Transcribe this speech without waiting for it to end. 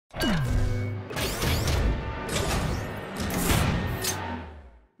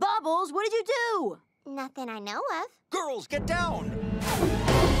Girls, what did you do? Nothing I know of. Girls, get down!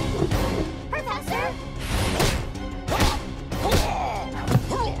 Professor?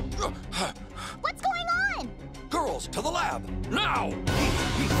 What's going on? Girls, to the lab, now!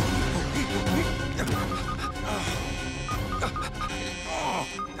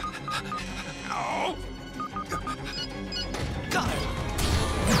 Got it!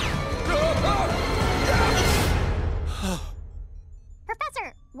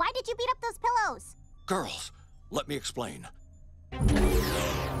 Professor, why did you beat up those pillows? Girls, let me explain.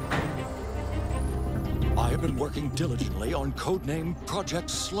 I have been working diligently on codename Project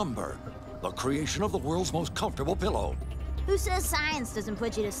Slumber, the creation of the world's most comfortable pillow. Who says science doesn't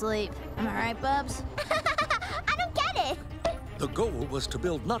put you to sleep? Am I right, Bubs? I don't get it. The goal was to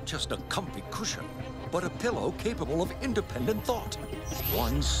build not just a comfy cushion, but a pillow capable of independent thought.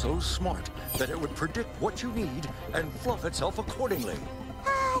 One so smart that it would predict what you need and fluff itself accordingly.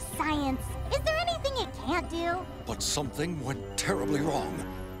 Science. Is there anything it can't do? But something went terribly wrong.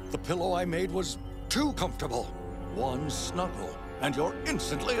 The pillow I made was too comfortable. One snuggle, and you're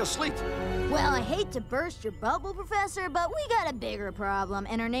instantly asleep. Well, I hate to burst your bubble, Professor, but we got a bigger problem,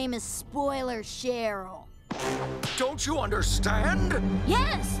 and her name is Spoiler Cheryl. Don't you understand?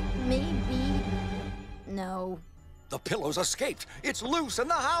 Yes, maybe. No. The pillow's escaped. It's loose in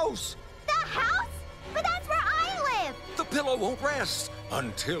the house. The house? But that's where I live. The pillow won't rest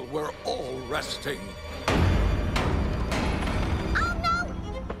until we're all resting. Oh, no!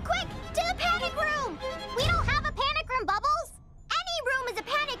 Quick, to the panic room! We don't have a panic room, Bubbles. Any room is a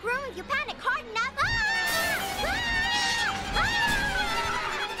panic room if you panic hard enough.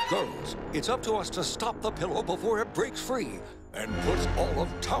 Girls, it's up to us to stop the pillow before it breaks free and puts all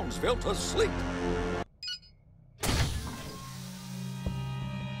of Townsville to sleep.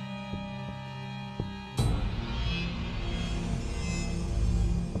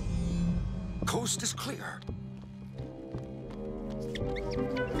 Coast is clear.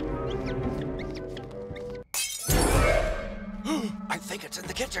 I think it's in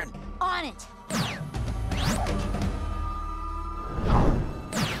the kitchen. On it.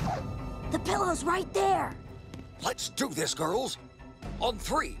 The pillow's right there. Let's do this, girls. On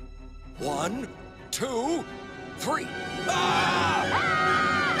 3. 1, 2, 3.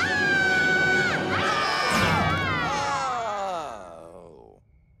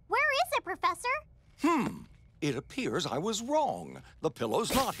 Where is it, Professor? It appears I was wrong. The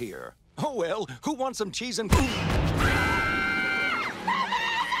pillow's not here. Oh, well, who wants some cheese and food?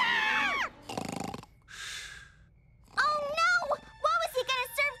 Oh, no! What was he gonna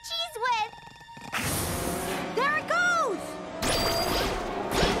serve cheese with? There it goes!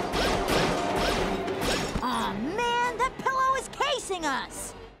 Aw, man, that pillow is casing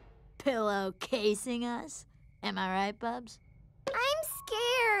us! Pillow casing us? Am I right, Bubs? I'm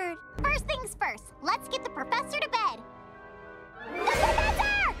scared. First things first, let's get the professor to bed. The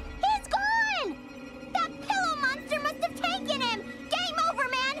professor! He's gone! That pillow monster must have taken him! Game over,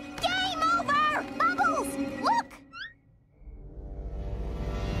 man! Game over! Bubbles, look!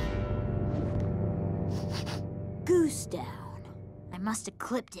 Goose down. I must have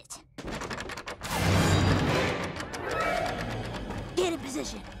clipped it. Get in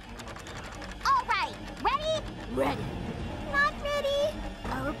position. All right, ready? Ready. Not ready.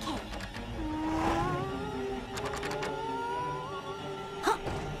 Okay. Huh.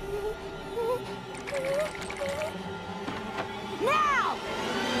 Now!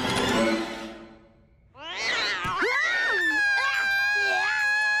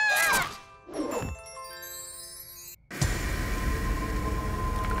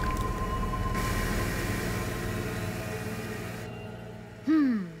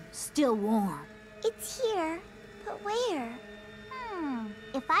 Still warm. It's here, but where?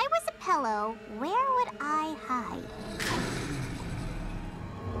 If I was a pillow, where would I hide?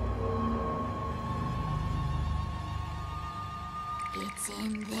 It's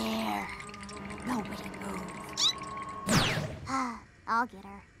in there. Nobody move. I'll get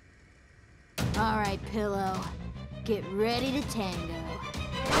her. All right, pillow. Get ready to tango.